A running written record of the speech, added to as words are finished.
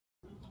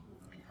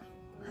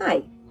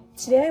Hi,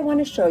 today I want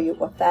to show you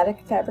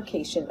orthotic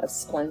fabrication of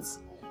splints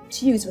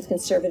to use with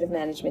conservative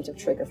management of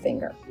trigger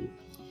finger.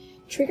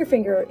 Trigger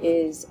finger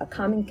is a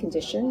common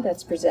condition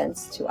that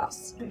presents to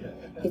us.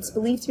 It's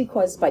believed to be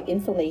caused by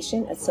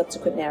inflammation and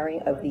subsequent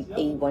narrowing of the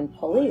A1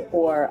 pulley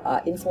or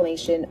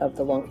inflammation of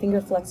the long finger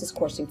flexes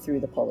coursing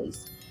through the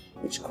pulleys,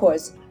 which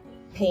cause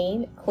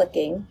pain,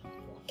 clicking,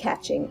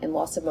 catching, and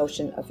loss of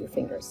motion of your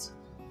fingers.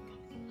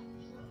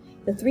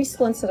 The three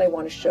splints that I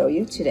want to show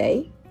you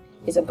today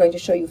is I'm going to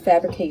show you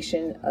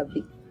fabrication of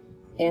the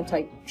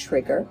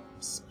anti-trigger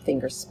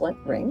finger splint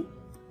ring,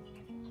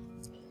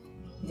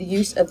 the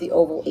use of the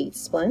oval 8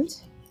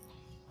 splint,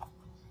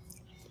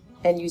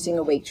 and using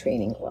a weight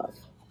training glove.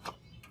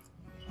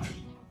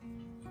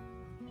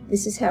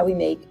 This is how we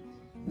make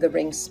the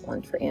ring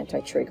splint for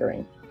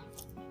anti-triggering.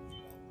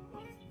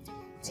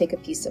 Take a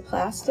piece of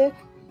plastic.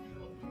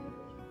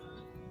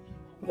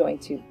 You're going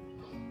to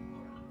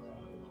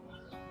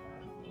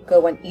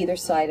go on either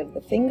side of the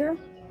finger,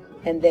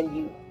 and then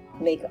you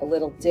make a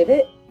little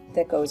divot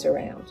that goes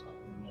around.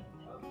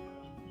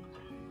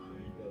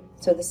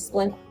 So the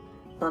splint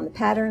on the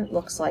pattern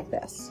looks like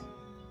this.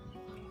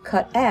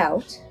 Cut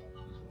out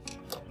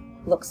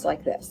looks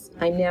like this.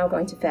 I'm now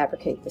going to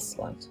fabricate the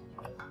splint.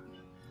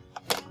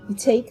 You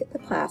take the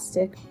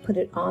plastic, put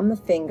it on the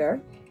finger,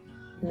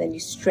 and then you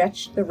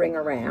stretch the ring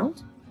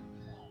around,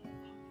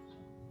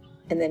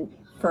 and then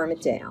firm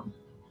it down.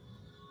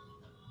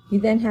 You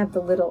then have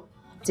the little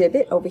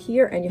divot over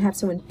here, and you have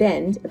someone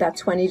bend about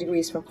 20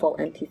 degrees from full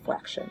MP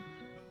flexion.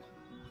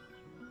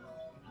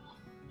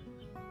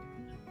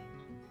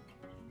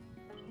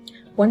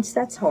 Once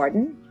that's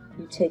hardened,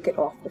 you take it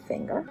off the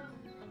finger.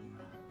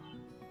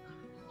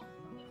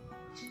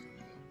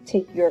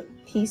 Take your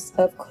piece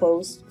of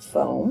closed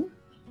foam.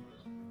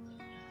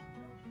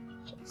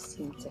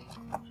 You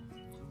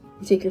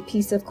take your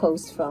piece of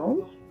closed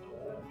foam,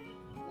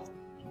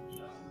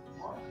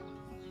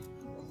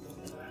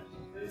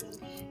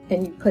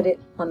 and you put it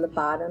on the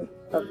bottom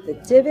of the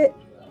divot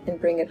and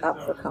bring it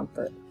up for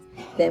comfort.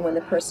 Then when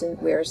the person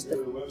wears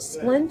the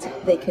splint,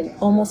 they can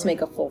almost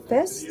make a full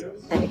fist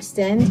and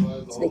extend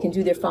so they can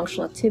do their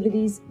functional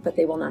activities, but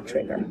they will not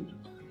trigger.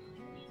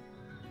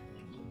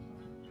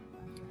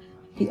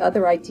 The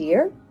other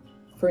idea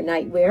for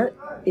nightwear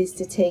is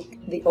to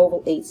take the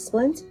oval 8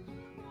 splint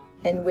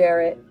and wear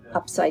it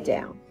upside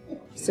down.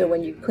 So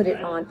when you put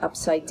it on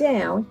upside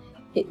down,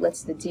 it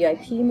lets the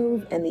DIP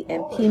move and the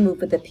MP move,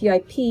 but the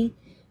PIP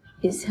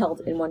is held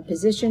in one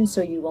position,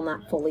 so you will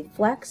not fully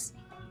flex,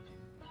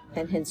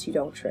 and hence you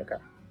don't trigger.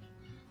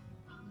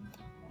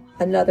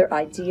 Another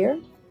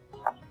idea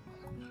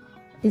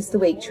is the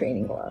weight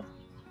training glove.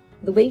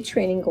 The weight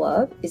training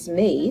glove is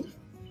made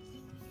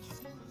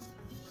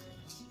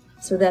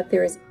so that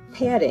there is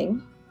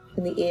padding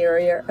in the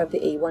area of the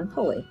A1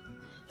 pulley.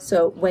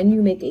 So when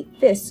you make a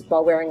fist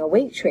while wearing a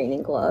weight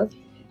training glove,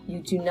 you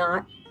do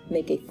not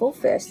make a full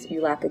fist.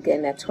 You lack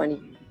again that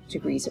 20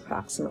 degrees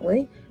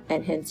approximately,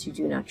 and hence you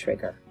do not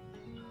trigger.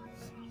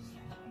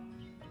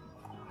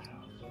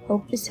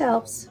 Hope this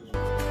helps.